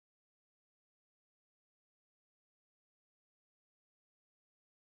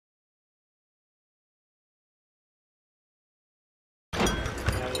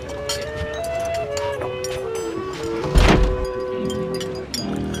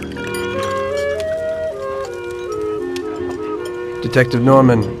Detective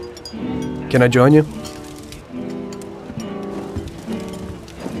Norman, can I join you?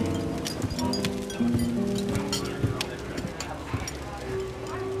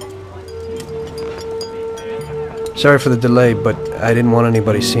 Sorry for the delay, but I didn't want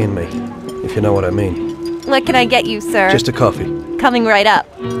anybody seeing me, if you know what I mean. What can I get you, sir? Just a coffee. Coming right up.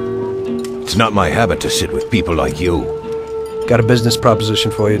 It's not my habit to sit with people like you. Got a business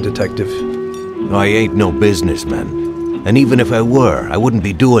proposition for you, Detective. I ain't no businessman. And even if I were, I wouldn't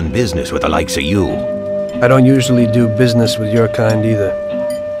be doing business with the likes of you. I don't usually do business with your kind either.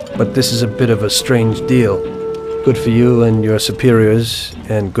 But this is a bit of a strange deal. Good for you and your superiors,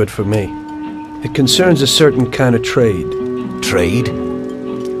 and good for me. It concerns a certain kind of trade. Trade?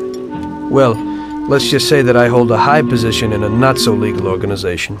 Well, let's just say that I hold a high position in a not-so-legal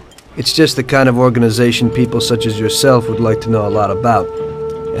organization. It's just the kind of organization people such as yourself would like to know a lot about.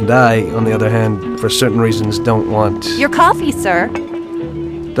 And I, on the other hand, for certain reasons, don't want... Your coffee, sir.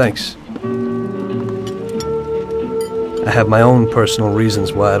 Thanks. I have my own personal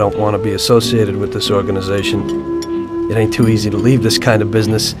reasons why I don't want to be associated with this organization. It ain't too easy to leave this kind of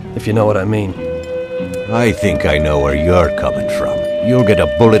business, if you know what I mean. I think I know where you're coming from. You'll get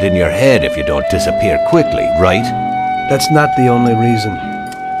a bullet in your head if you don't disappear quickly, right? That's not the only reason.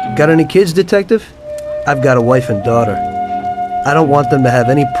 Got any kids, Detective? I've got a wife and daughter. I don't want them to have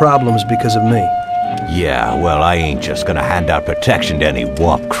any problems because of me. Yeah, well, I ain't just gonna hand out protection to any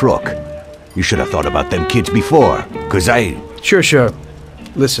wop crook. You should have thought about them kids before, 'cause I... Sure.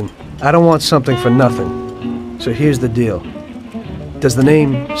 Listen, I don't want something for nothing. So here's the deal. Does the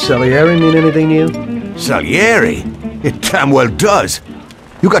name Salieri mean anything to you? Salieri? It damn well does.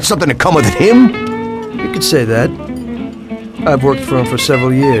 You got something in common with him? You could say that. I've worked for him for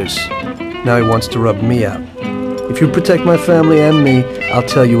several years. Now he wants to rub me out. If you protect my family and me, I'll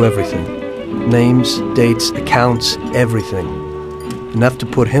tell you everything. Names, dates, accounts, everything. Enough to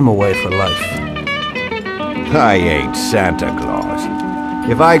put him away for life. I ain't Santa Claus.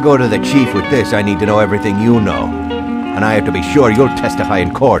 If I go to the chief with this, I need to know everything you know. And I have to be sure you'll testify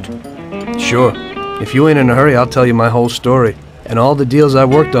in court. Sure. If you ain't in a hurry, I'll tell you my whole story. And all the deals I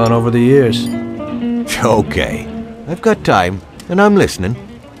worked on over the years. Okay. I've got time, and I'm listening.